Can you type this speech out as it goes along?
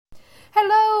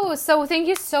Hello. So thank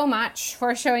you so much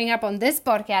for showing up on this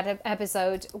podcast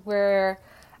episode where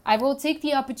I will take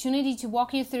the opportunity to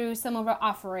walk you through some of our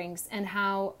offerings and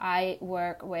how I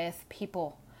work with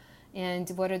people and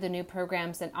what are the new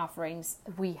programs and offerings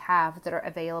we have that are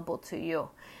available to you.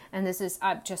 And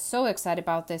I'm just so excited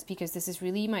about this because this is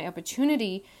really my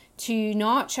opportunity to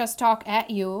not just talk at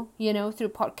you, through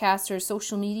podcasts or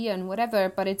social media and whatever,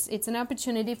 but it's an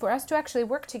opportunity for us to actually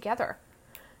work together.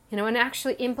 And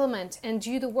actually implement and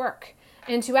do the work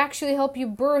and to actually help you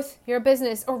birth your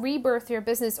business or rebirth your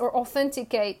business or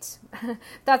authenticate.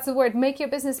 That's the word. Make your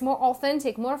business more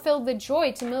authentic, more filled with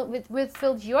joy, with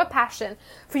filled your passion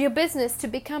for your business to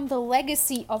become the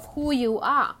legacy of who you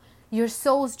are, your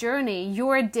soul's journey,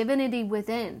 your divinity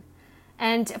within.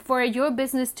 And for your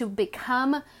business to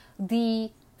become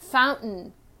the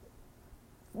fountain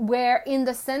where in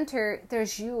the center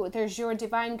there's your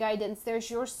divine guidance, there's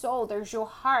your soul, there's your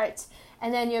heart,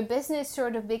 and then your business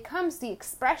sort of becomes the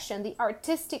expression, the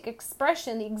artistic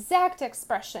expression, the exact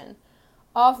expression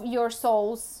of your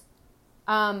soul's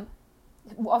calling.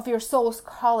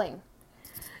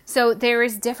 So there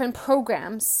is different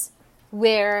programs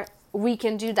where we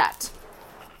can do that.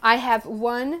 I have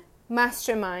one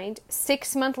mastermind,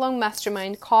 6-month-long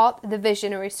mastermind called the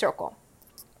Visionary Circle.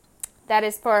 That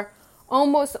is for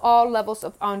almost all levels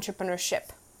of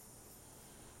entrepreneurship.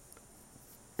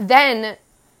 Then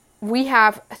we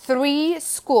have 3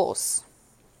 schools.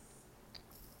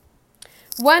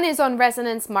 One is on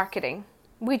resonance marketing,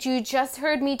 which you just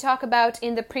heard me talk about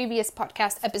in the previous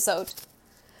podcast episode.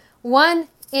 One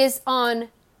is on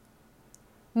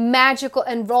magical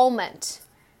enrollment,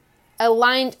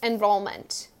 aligned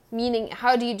enrollment, meaning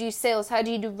how do you do sales? How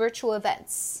do you do virtual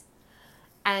events?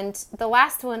 And the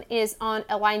last one is on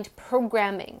aligned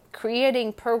programming,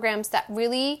 creating programs that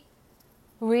really,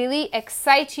 really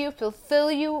excite you,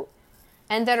 fulfill you,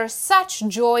 and that are such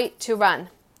joy to run.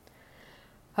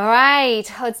 All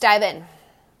right, let's dive in.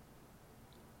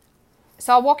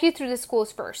 So I'll walk you through the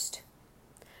schools first.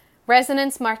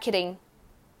 Resonance marketing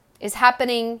is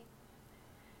happening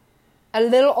a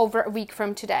little over a week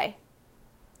from today.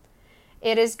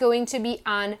 It is going to be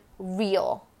on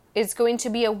Reel. It's going to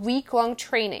be a week-long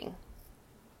training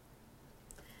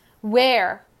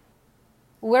where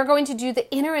we're going to do the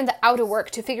inner and the outer work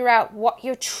to figure out what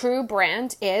your true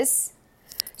brand is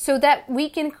so that we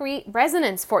can create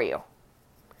resonance for you.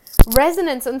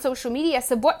 Resonance on social media.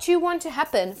 So what you want to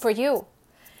happen for you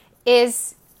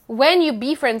is when you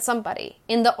befriend somebody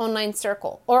in the online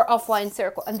circle or offline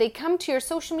circle and they come to your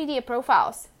social media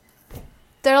profiles,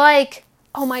 they're like,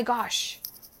 oh my gosh,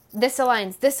 this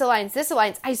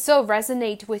aligns. I so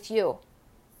resonate with you.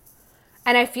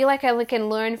 And I feel like I can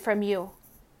learn from you.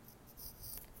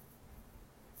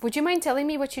 Would you mind telling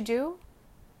me what you do?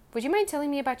 Would you mind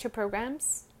telling me about your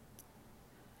programs?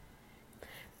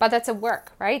 But that's a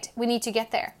work, right? We need to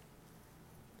get there.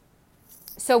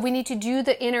 So we need to do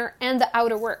the inner and the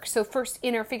outer work. So first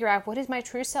inner, figure out what is my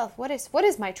true self? What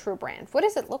is my true brand? What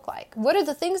does it look like? What are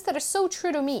the things that are so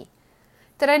true to me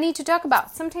that I need to talk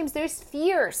about? Sometimes there's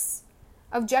fears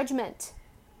of judgment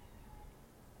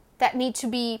that need to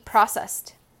be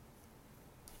processed.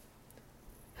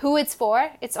 Who it's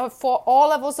for? It's for all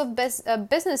levels of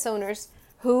business owners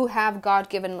who have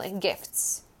God-given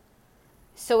gifts.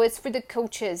 So it's for the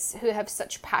coaches who have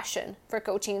such passion for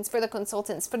coaching. It's for the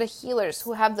consultants, for the healers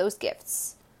who have those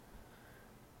gifts,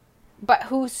 but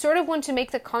who sort of want to make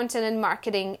the content and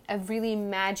marketing a really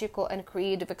magical and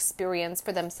creative experience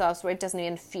for themselves where it doesn't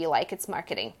even feel like it's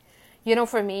marketing.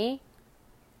 For me,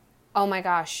 oh my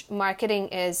gosh, marketing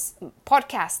is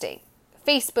podcasting,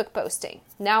 Facebook posting.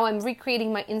 Now I'm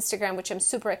recreating my Instagram, which I'm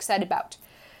super excited about.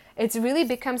 It really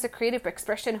becomes a creative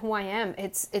expression of who I am.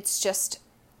 It's just,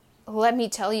 let me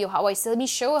tell you let me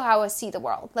show how I see the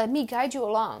world. Let me guide you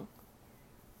along.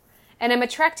 And I'm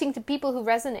attracting the people who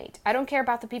resonate. I don't care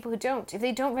about the people who don't. If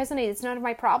they don't resonate, it's not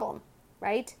my problem,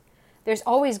 right? There's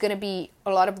always going to be a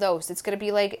lot of those. It's going to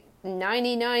be like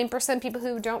 99% people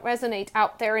who don't resonate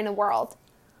out there in the world.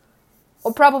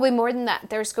 Or probably more than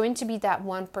that. There's going to be that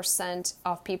 1%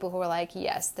 of people who are like,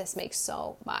 yes, this makes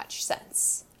so much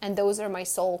sense. And those are my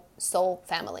soul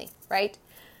family, right?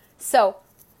 So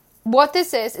what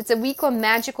this is, it's a week-long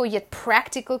magical yet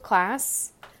practical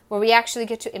class where we actually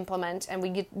get to implement and we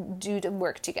get do the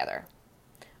work together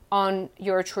on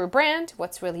your true brand,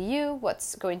 what's really you,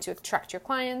 what's going to attract your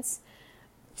clients,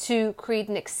 to create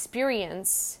an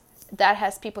experience that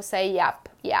has people say, yep,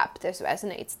 this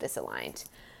resonates, this aligned.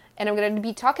 And I'm going to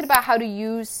be talking about how to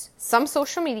use some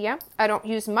social media. I don't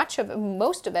use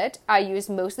most of it. I use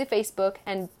mostly Facebook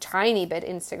and tiny bit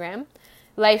Instagram,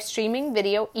 live streaming,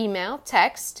 video, email,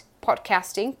 text,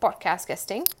 podcast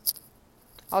guesting.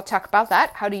 I'll talk about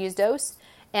that, how to use those,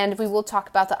 and we will talk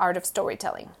about the art of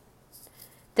storytelling.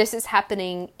 This is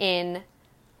happening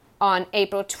on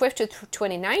April 12th to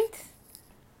 29th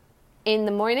in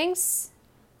the mornings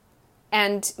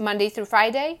and Monday through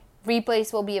Friday.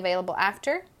 Replays will be available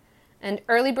after. And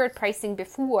early bird pricing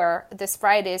before this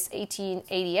Friday is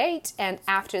 $18.88, and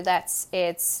after that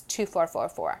it's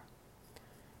 $24.44.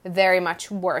 Very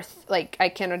much worth, I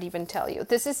cannot even tell you.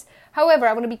 This is, however,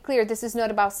 I want to be clear, this is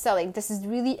not about selling. This is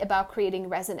really about creating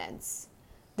resonance.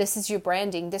 This is your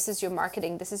branding. This is your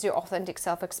marketing. This is your authentic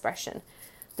self-expression.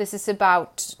 This is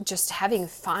about just having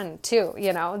fun too.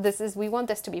 We want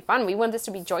this to be fun. We want this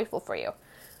to be joyful for you.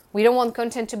 We don't want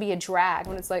content to be a drag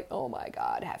when it's like, oh my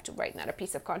God, I have to write another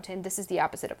piece of content. This is the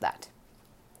opposite of that.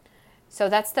 So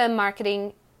that's the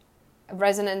Marketing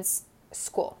Resonance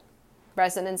School,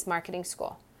 Resonance Marketing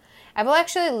School. I will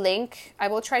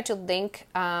try to link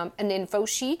an info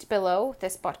sheet below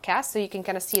this podcast so you can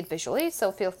kind of see it visually.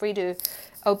 So feel free to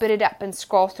open it up and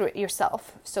scroll through it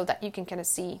yourself so that you can kind of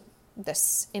see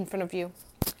this in front of you.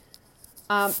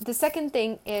 The second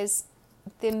thing is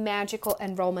the Magical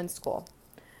Enrollment School.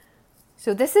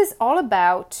 So this is all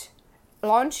about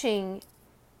launching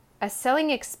a selling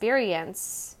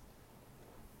experience.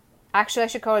 Actually, I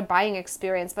should call it buying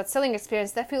experience, but selling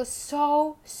experience that feels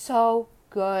so, so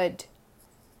good.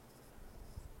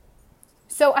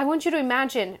 So I want you to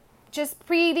imagine just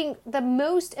creating the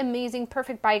most amazing,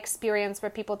 perfect buy experience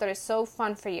for people that is so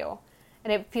fun for you.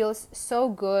 And it feels so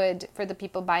good for the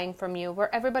people buying from you,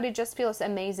 where everybody just feels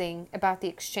amazing about the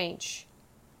exchange.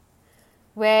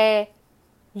 Where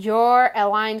your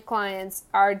aligned clients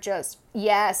are just,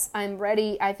 yes, I'm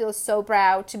ready. I feel so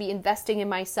proud to be investing in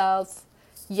myself.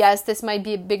 Yes, this might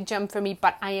be a big jump for me,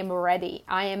 but I am ready.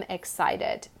 I am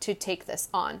excited to take this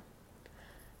on.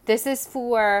 This is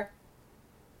for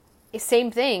the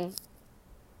same thing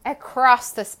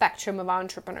across the spectrum of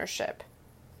entrepreneurship.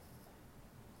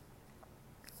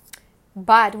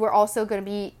 But we're also going to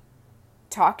be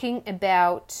talking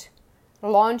about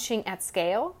launching at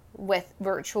scale with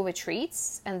virtual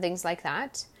retreats and things like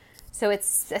that. So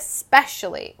it's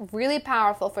especially really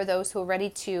powerful for those who are ready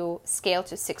to scale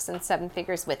to 6 and 7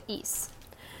 figures with ease.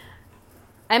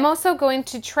 I'm also going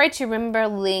to try to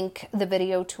link the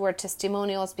video to our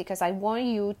testimonials because I want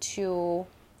you to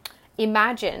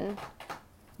imagine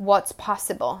what's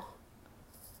possible.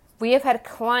 We have had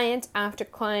client after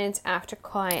client after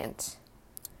client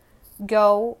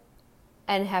go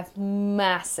and have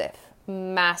massive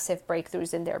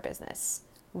breakthroughs in their business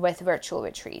with virtual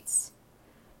retreats.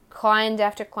 Client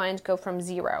after client go from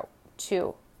 0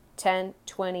 to 10,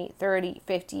 20, 30,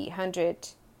 50, 100,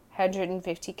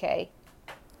 150K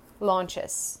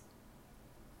launches.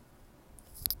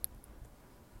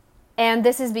 And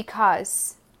this is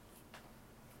because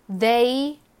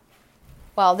they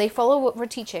follow what we're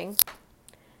teaching.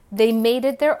 They made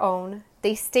it their own.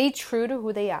 They stayed true to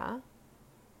who they are.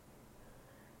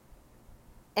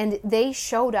 And they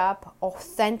showed up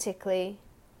authentically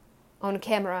on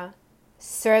camera,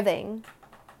 serving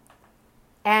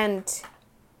and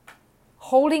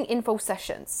holding info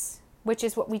sessions, which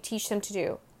is what we teach them to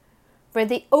do, where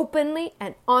they openly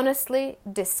and honestly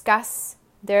discuss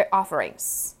their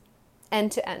offerings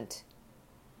end to end.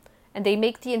 And they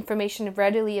make the information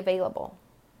readily available.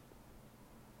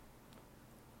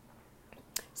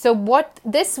 So what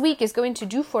this week is going to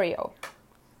do for you,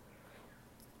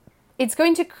 it's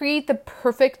going to create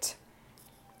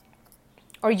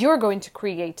you're going to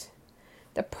create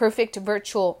the perfect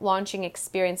virtual launching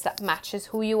experience that matches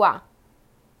who you are.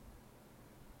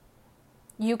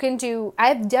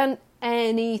 I've done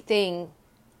anything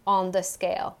on the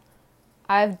scale.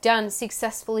 I've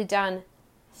successfully done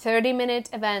 30-minute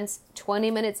events,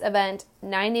 20-minute event,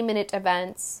 90-minute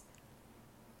events,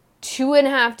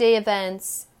 2.5-day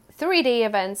events, 3-day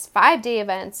events, 5-day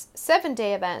events,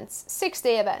 7-day events,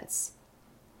 6-day events,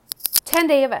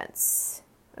 10-day events.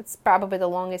 That's probably the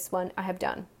longest one I have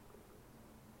done.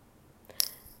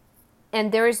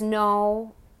 And there is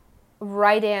no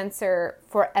right answer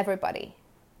for everybody.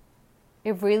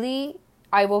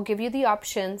 I will give you the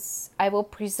options. I will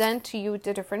present to you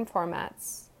the different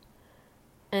formats.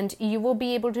 And you will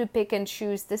be able to pick and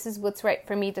choose. This is what's right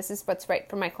for me. This is what's right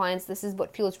for my clients. This is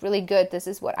what feels really good. This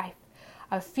is what I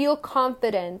feel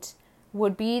confident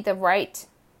would be the right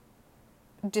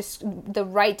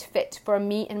fit for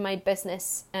me and my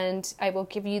business. And I will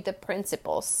give you the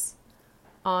principles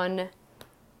on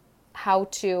how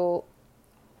to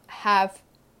have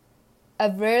a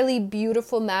really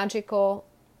beautiful, magical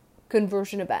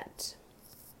conversion event.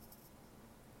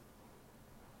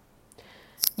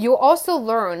 You'll also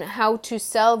learn how to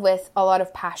sell with a lot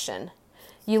of passion.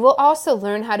 You will also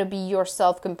learn how to be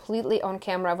yourself completely on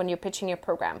camera when you're pitching your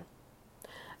program.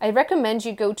 I recommend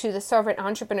you go to the Sovereign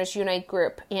Entrepreneurs Unite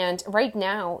group. And right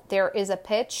now, there is a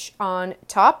pitch on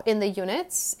top in the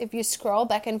units. If you scroll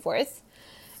back and forth,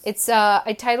 it's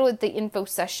I titled it the info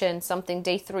session, something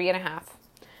day 3.5.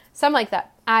 Something like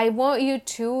that. I want you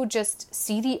to just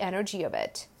see the energy of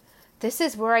it. This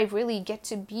is where I really get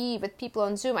to be with people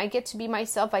on Zoom. I get to be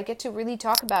myself. I get to really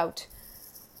talk about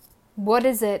what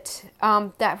is it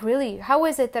how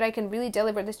is it that I can really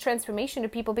deliver this transformation to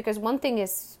people? Because one thing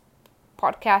is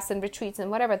podcasts and retreats and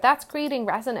whatever, that's creating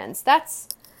resonance. That's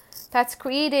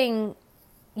creating,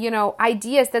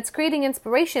 ideas, that's creating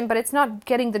inspiration, but it's not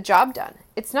getting the job done.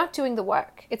 It's not doing the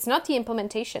work. It's not the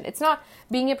implementation. It's not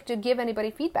being able to give anybody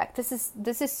feedback. This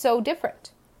is so different,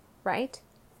 right?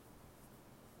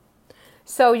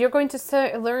 So you're going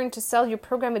to learn to sell your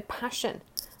program with passion,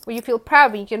 where you feel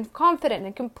proud, where you can confident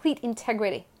and complete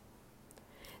integrity.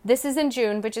 This is in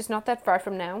June, which is not that far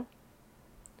from now.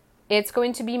 It's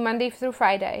going to be Monday through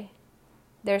Friday.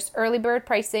 There's early bird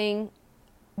pricing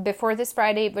before this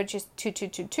Friday, which is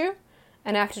 $2,222,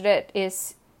 and after that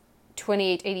is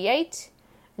 $2,888.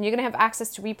 And you're going to have access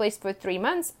to replays for 3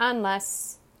 months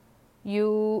unless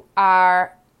you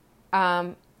are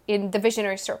in the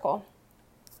Visionary Circle,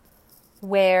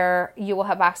 where you will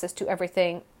have access to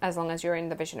everything as long as you're in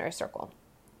the Visionary Circle.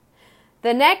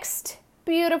 The next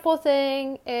beautiful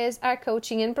thing is our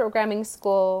coaching and programming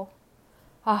school.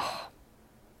 Oh,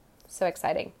 so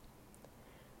exciting.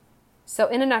 So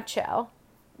in a nutshell,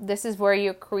 this is where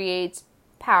you create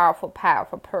powerful,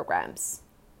 powerful programs.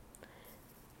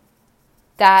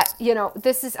 That,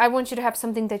 I want you to have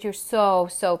something that you're so,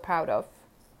 so proud of.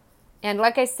 And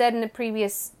like I said in the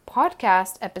previous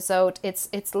podcast episode,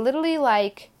 it's literally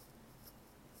like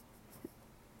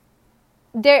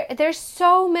there's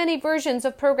so many versions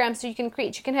of programs that you can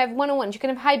create. You can have one-on-one, you can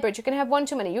have hybrid, you can have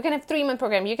 1-to-many, you can have 3-month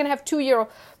program, you can have 2-year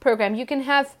program, you can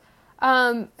have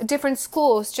different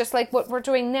schools, just like what we're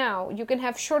doing now. You can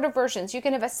have shorter versions, you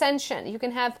can have ascension, you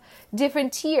can have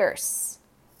different tiers.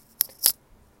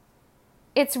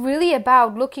 It's really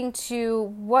about looking to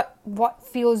what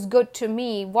feels good to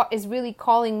me, what is really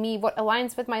calling me, what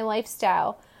aligns with my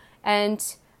lifestyle,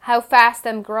 and how fast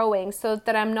I'm growing, so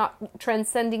that I'm not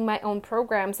transcending my own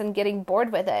programs and getting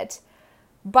bored with it.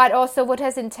 But also what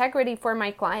has integrity for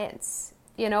my clients.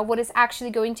 What is actually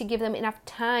going to give them enough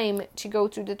time to go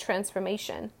through the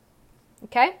transformation.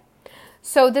 Okay?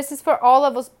 So this is for all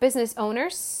levels business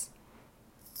owners.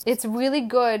 It's really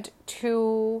good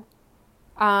to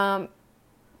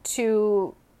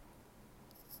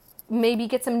maybe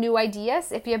get some new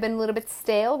ideas if you have been a little bit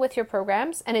stale with your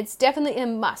programs. And it's definitely a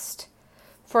must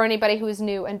for anybody who is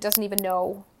new and doesn't even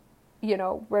know,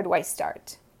 where do I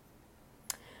start?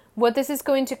 What this is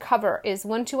going to cover is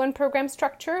 1-to-1 program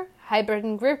structure, hybrid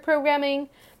and group programming,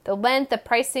 the length, the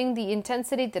pricing, the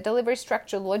intensity, the delivery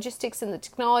structure, logistics and the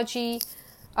technology,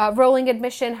 rolling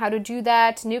admission, how to do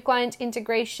that, new client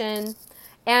integration,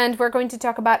 and we're going to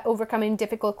talk about overcoming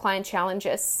difficult client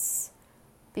challenges,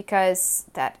 because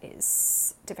that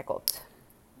is difficult.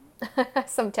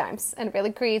 Sometimes, and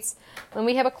really creates, when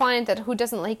we have a client who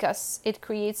doesn't like us, it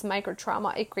creates micro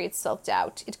trauma, it creates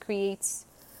self-doubt, it creates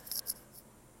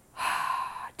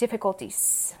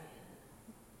difficulties.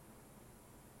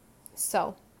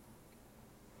 So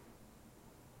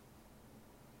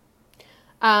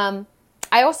I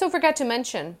also forgot to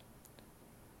mention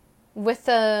with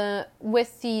the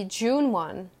June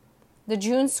one, the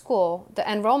June school,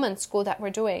 the enrollment school that we're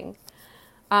doing,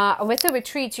 with the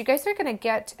retreats, you guys are going to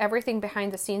get everything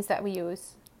behind the scenes that we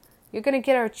use. You're going to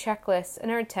get our checklists and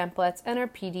our templates and our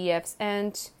PDFs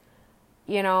and,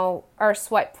 our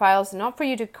swipe files. Not for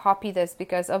you to copy this,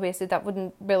 because obviously that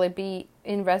wouldn't really be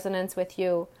in resonance with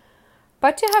you,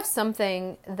 but to have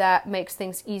something that makes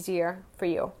things easier for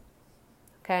you.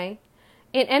 Okay?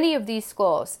 In any of these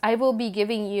schools, I will be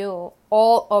giving you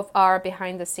all of our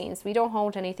behind the scenes. We don't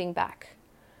hold anything back.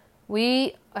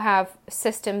 We have a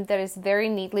system that is very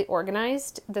neatly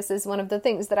organized. This is one of the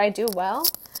things that I do well.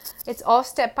 It's all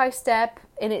step by step,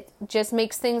 and it just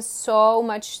makes things so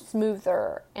much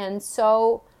smoother and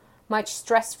so much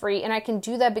stress-free. And I can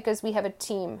do that because we have a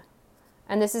team.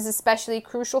 And this is especially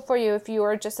crucial for you if you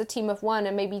are just a team of one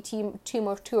and maybe team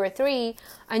of 2 or 3,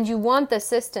 and you want the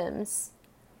systems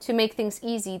to make things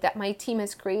easy that my team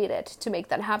has created to make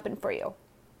that happen for you.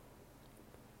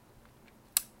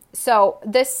 So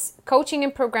this coaching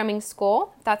and programming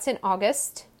school, that's in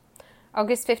August.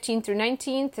 August 15th through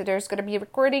 19th, there's going to be a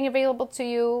recording available to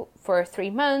you for 3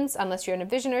 months, unless you're in a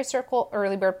visionary circle.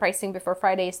 Early bird pricing before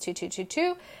Friday is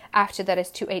 2222. After that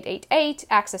is 2888.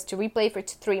 Access to replay for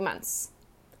 3 months.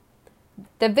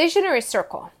 The visionary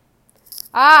circle.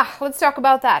 Let's talk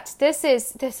about that. This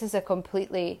is a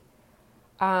completely,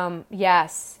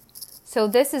 yes. So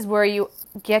this is where you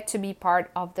get to be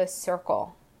part of the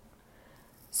circle.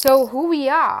 So who we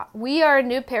are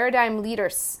new paradigm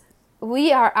leaders.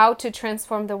 We are out to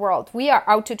transform the world. We are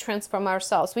out to transform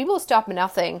ourselves. We will stop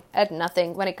at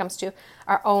nothing when it comes to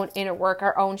our own inner work,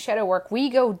 our own shadow work. We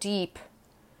go deep.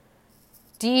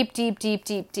 Deep, deep, deep,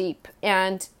 deep, deep.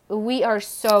 And we are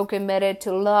so committed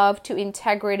to love, to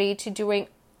integrity, to doing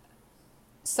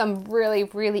some really,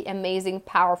 really amazing,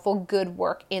 powerful, good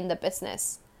work in the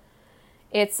business.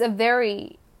 It's a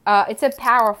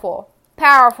powerful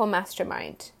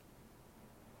mastermind.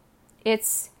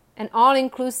 It's an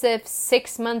all-inclusive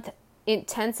 6-month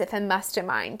intensive and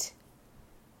mastermind.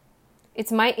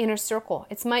 It's my inner circle.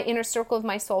 It's my inner circle of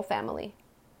my soul family.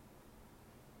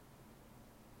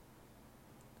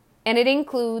 And it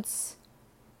includes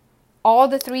all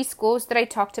the 3 schools that I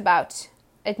talked about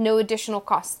at no additional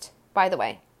cost, by the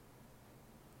way.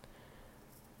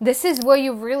 This is where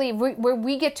where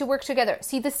we get to work together.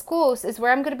 See, the schools is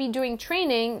where I'm going to be doing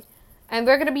training, and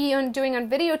we're going to be doing on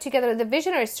video together. The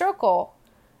visionary circle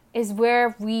is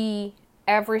where we,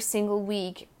 every single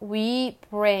week, we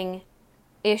bring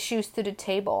issues to the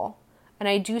table. And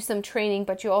I do some training,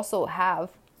 but you also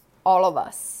have all of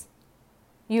us.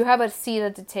 You have a seat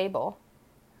at the table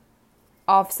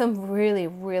of some really,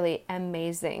 really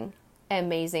amazing,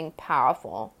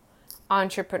 powerful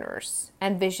entrepreneurs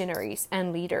and visionaries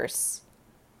and leaders.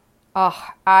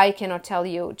 I cannot tell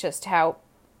you just how...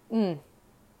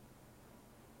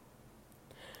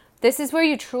 This is where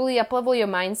you truly uplevel your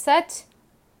mindset.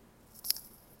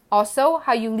 Also,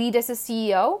 how you lead as a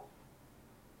CEO.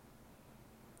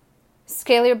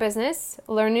 Scale your business.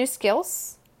 Learn new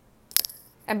skills.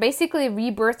 And basically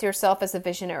rebirth yourself as a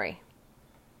visionary.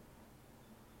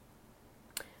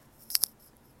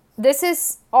 This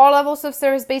is all levels of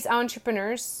service-based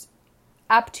entrepreneurs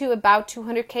up to about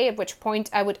 200K, at which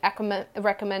point I would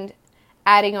recommend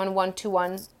adding on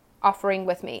one-to-one offering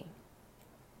with me.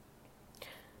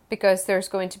 Because there's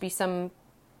going to be some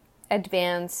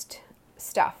advanced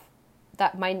stuff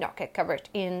that might not get covered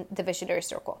in the visionary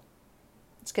circle.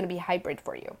 It's going to be hybrid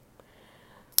for you.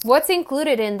 What's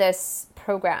included in this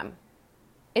program?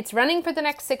 It's running for the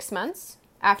next 6 months.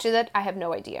 After that, I have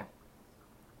no idea.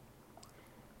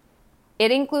 It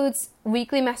includes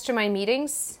weekly mastermind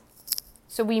meetings.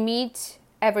 So we meet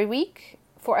every week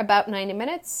for about 90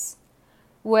 minutes,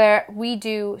 where we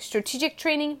do strategic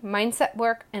training, mindset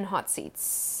work, and hot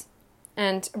seats,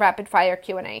 and rapid fire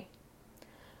Q&A.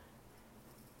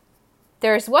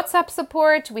 There's WhatsApp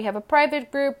support. We have a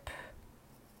private group.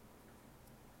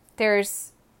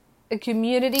 There's a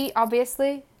community,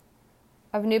 obviously,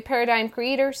 of new paradigm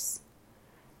creators.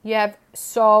 You have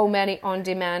so many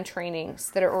on-demand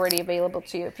trainings that are already available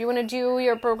to you. If you want to do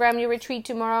your program, your retreat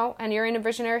tomorrow, and you're in a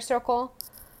visionary circle,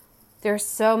 there's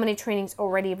so many trainings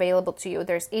already available to you.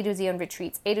 There's A to Z on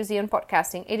retreats, A to Z on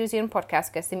podcasting, A to Z on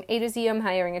podcast guesting, A to Z on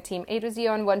hiring a team, A to Z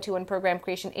on one-to-one program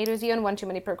creation, A to Z on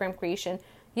one-to-many program creation.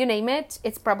 You name it,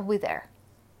 it's probably there.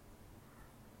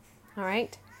 All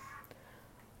right.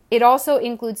 It also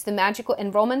includes the Magical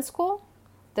Enrollment School,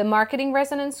 the Marketing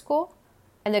Resonance School,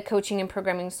 and the Coaching and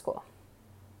Programming School.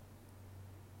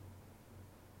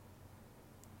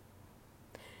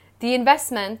 The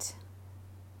investment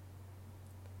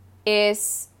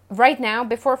is right now,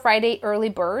 before Friday, early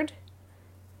bird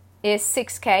is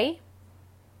 $6,000.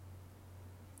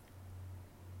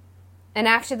 And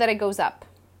after that, it goes up.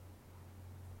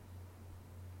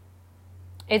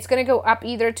 It's going to go up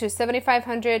either to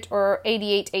 $7,500 or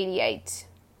 $8,888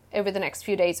 over the next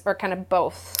few days, or kind of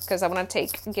both, because I want to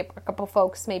give a couple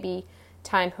folks maybe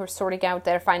time who are sorting out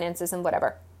their finances and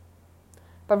whatever.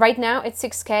 But right now it's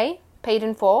 $6,000 paid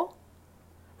in full.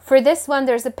 For this one,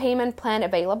 there's a payment plan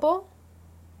available.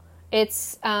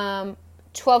 It's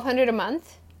 $1,200 a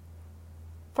month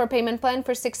for a payment plan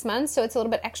for 6 months, so it's a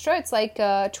little bit extra. It's like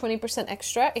 20%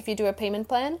 extra if you do a payment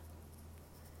plan.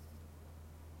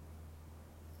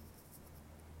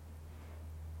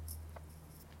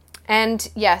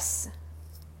 And yes,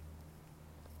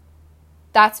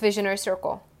 that's Visionary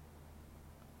Circle.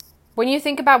 When you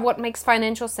think about what makes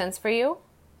financial sense for you,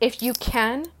 if you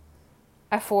can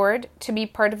afford to be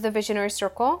part of the Visionary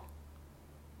Circle,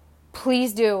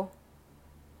 please do.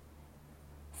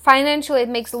 Financially, it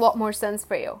makes a lot more sense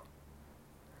for you.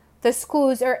 The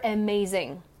schools are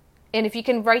amazing. And if you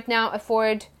can right now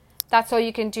afford that's all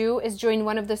you can do is join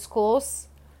one of the schools.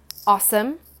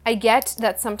 Awesome. I get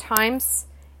that sometimes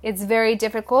it's very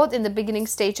difficult in the beginning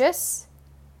stages.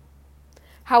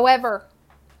 However,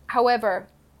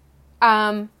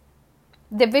 the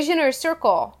Visionary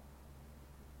Circle,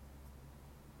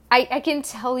 I can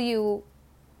tell you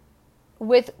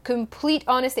with complete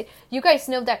honesty, you guys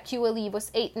know that QLE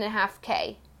was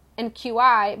 8.5K and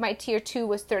QI, my tier 2,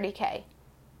 was 30K.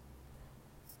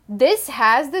 This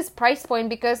has this price point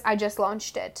because I just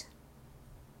launched it.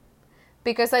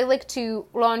 Because I like to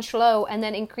launch low and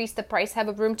then increase the price, have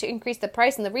a room to increase the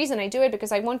price. And the reason I do it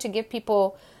because I want to give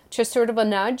people just sort of a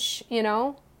nudge, you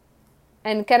know,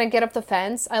 and kind of get up the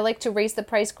fence. I like to raise the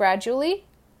price gradually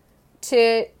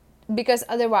because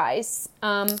otherwise,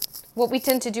 what we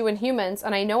tend to do in humans,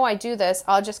 and I know I do this,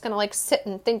 I'll just kind of like sit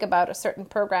and think about a certain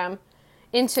program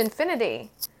into infinity.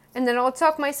 And then I'll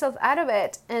talk myself out of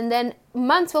it. And then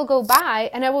months will go by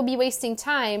and I will be wasting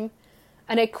time.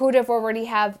 And I could have already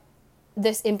have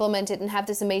this implemented and have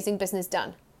this amazing business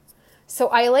done. So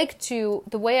I like to,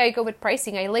 the way I go with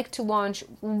pricing, I like to launch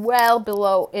well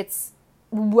below its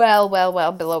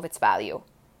below its value.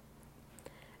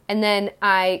 And then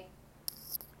I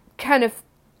kind of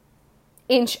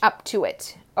inch up to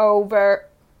it over,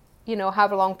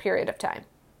 however long period of time.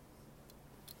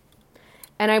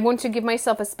 And I want to give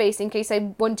myself a space in case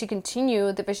I want to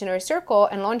continue the Visionary Circle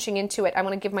and launching into it. I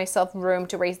want to give myself room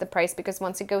to raise the price because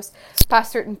once it goes past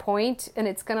a certain point and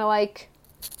it's going to like,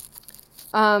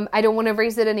 I don't want to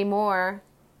raise it anymore,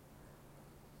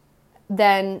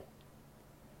 then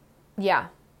yeah.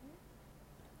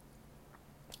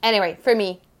 Anyway, for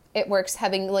me, it works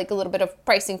having like a little bit of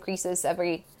price increases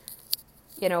every,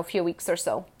 few weeks or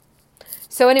so.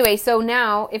 So anyway, so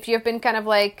now if you've been kind of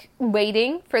like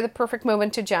waiting for the perfect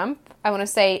moment to jump, I want to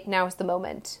say now is the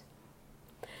moment.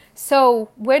 So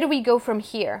where do we go from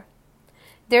here?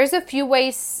 There's a few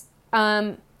ways.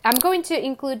 I'm going to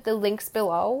include the links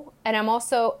below, and I'm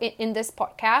also in this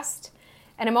podcast,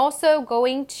 and I'm also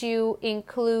going to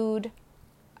include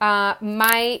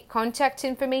my contact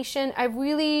information. I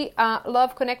really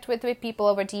love connect with people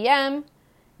over DM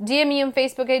me on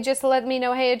Facebook. Hey, just let me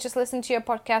know, hey, I just listened to your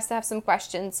podcast. I have some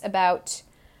questions about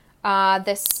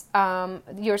this,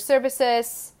 your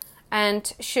services,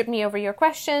 and shoot me over your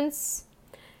questions.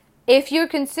 If you're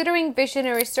considering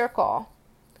Visionary Circle,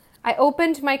 I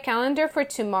opened my calendar for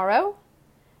tomorrow.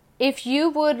 If you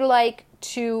would like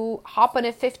to hop on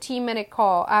a 15-minute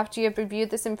call after you've reviewed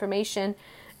this information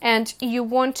and you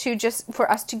want to just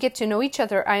for us to get to know each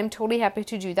other, I am totally happy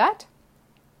to do that.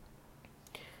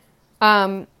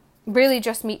 Really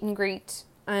just meet and greet.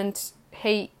 And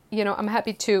hey, I'm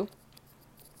happy to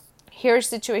hear your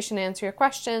situation, answer your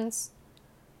questions.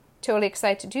 Totally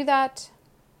excited to do that.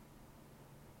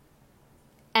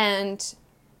 And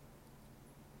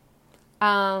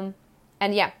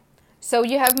yeah. So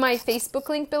you have my Facebook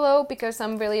link below because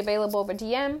I'm really available over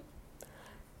DM.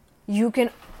 You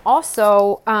can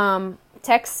also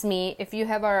text me if you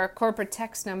have our corporate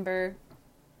text number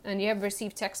and you have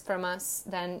received text from us,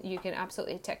 then you can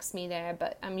absolutely text me there.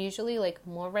 But I'm usually like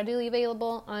more readily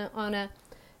available on a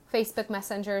Facebook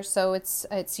Messenger, so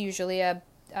it's usually a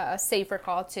safer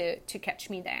call to catch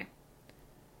me there.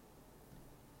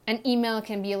 An email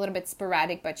can be a little bit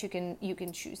sporadic, but you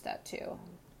can choose that too.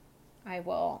 I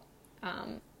will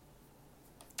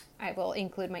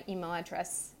include my email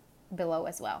address below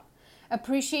as well.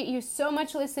 Appreciate you so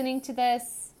much listening to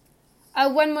this.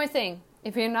 One more thing.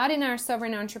 If you're not in our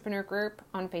Sovereign Entrepreneur group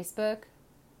on Facebook,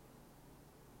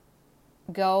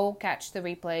 go catch the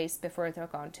replays before they're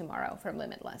gone tomorrow from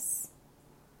Limitless.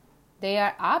 They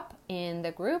are up in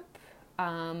the group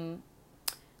where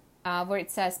it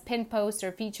says pin post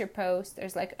or feature post.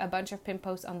 There's like a bunch of pin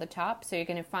posts on the top. So you're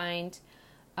going to find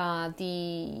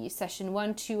the session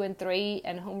 1, 2, and 3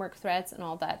 and homework threads and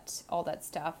all that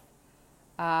stuff.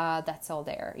 That's all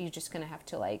there. You're just going to have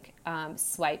to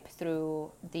swipe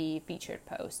through the featured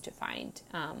post to find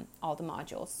all the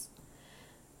modules.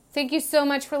 Thank you so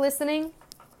much for listening.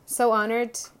 So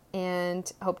honored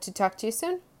and hope to talk to you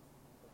soon.